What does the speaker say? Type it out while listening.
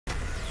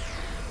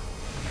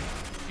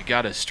you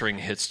got to string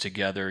hits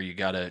together. You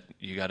got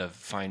to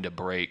find a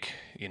break,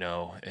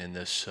 in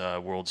this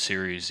World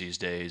Series these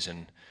days,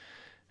 and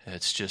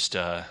it's just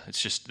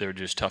they're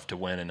just tough to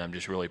win. And I'm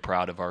just really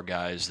proud of our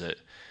guys that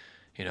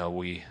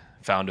we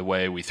found a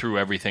way. We threw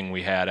everything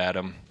we had at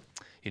them.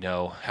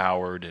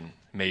 Howard and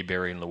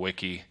Mayberry and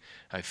Lewicki.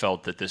 I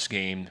felt that this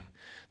game,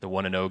 the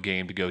 1-0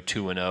 game, to go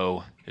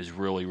 2-0 is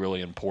really,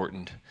 really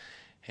important.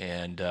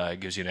 And it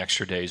gives you an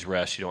extra day's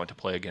rest. You don't have to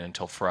play again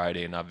until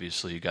Friday, and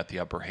obviously you got the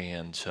upper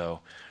hand. So,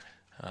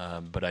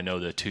 but I know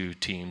the two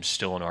teams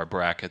still in our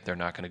bracket, they're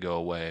not going to go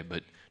away.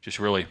 But just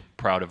really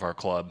proud of our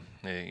club.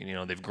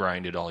 They've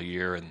grinded all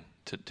year, and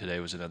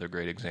today was another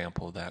great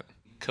example of that.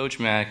 Coach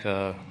Mack,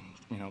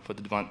 put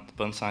the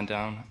bunt sign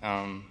down,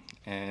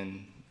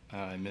 and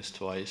I missed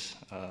twice,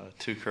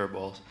 2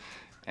 curveballs,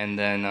 and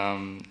then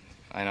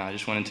I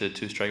just went into a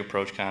 2-strike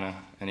approach kind of,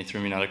 and he threw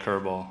me another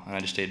curveball, and I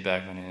just stayed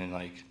back on it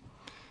and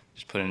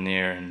just put it in the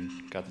air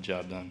and got the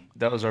job done.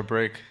 That was our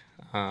break.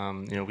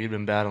 We'd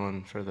been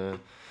battling for the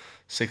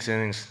 6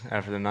 innings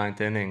after the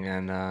 9th inning,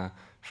 and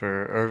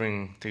for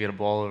Irving to get a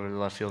ball over the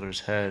left fielder's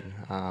head,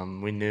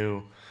 we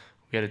knew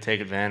we had to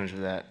take advantage of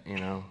that.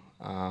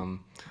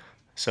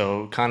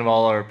 So kind of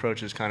all our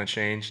approaches kind of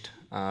changed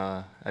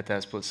at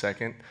that split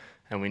second,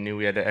 and we knew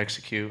we had to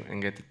execute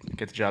and get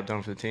the job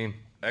done for the team.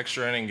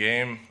 Extra inning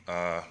game,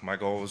 my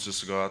goal was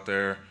just to go out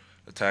there,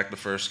 attack the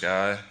first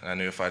guy. I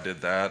knew if I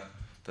did that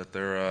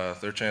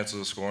their chances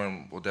of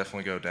scoring will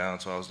definitely go down.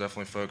 So I was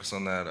definitely focused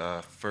on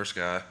that first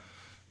guy.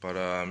 But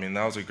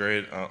that was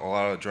a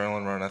lot of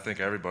adrenaline run. I think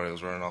everybody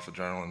was running off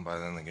adrenaline by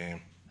the end of the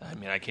game.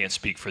 I can't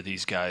speak for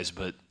these guys,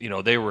 but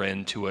they were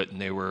into it, and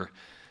they were,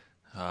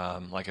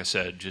 like I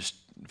said, just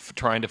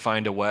trying to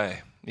find a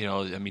way.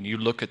 You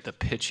look at the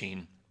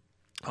pitching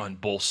on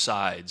both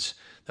sides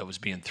that was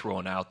being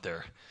thrown out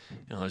there.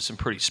 There's some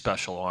pretty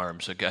special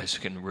arms that guys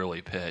can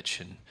really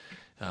pitch, and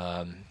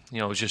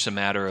it was just a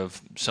matter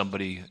of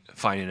somebody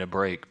finding a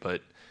break.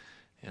 But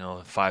a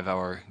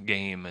 5-hour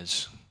game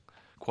is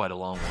quite a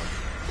long one.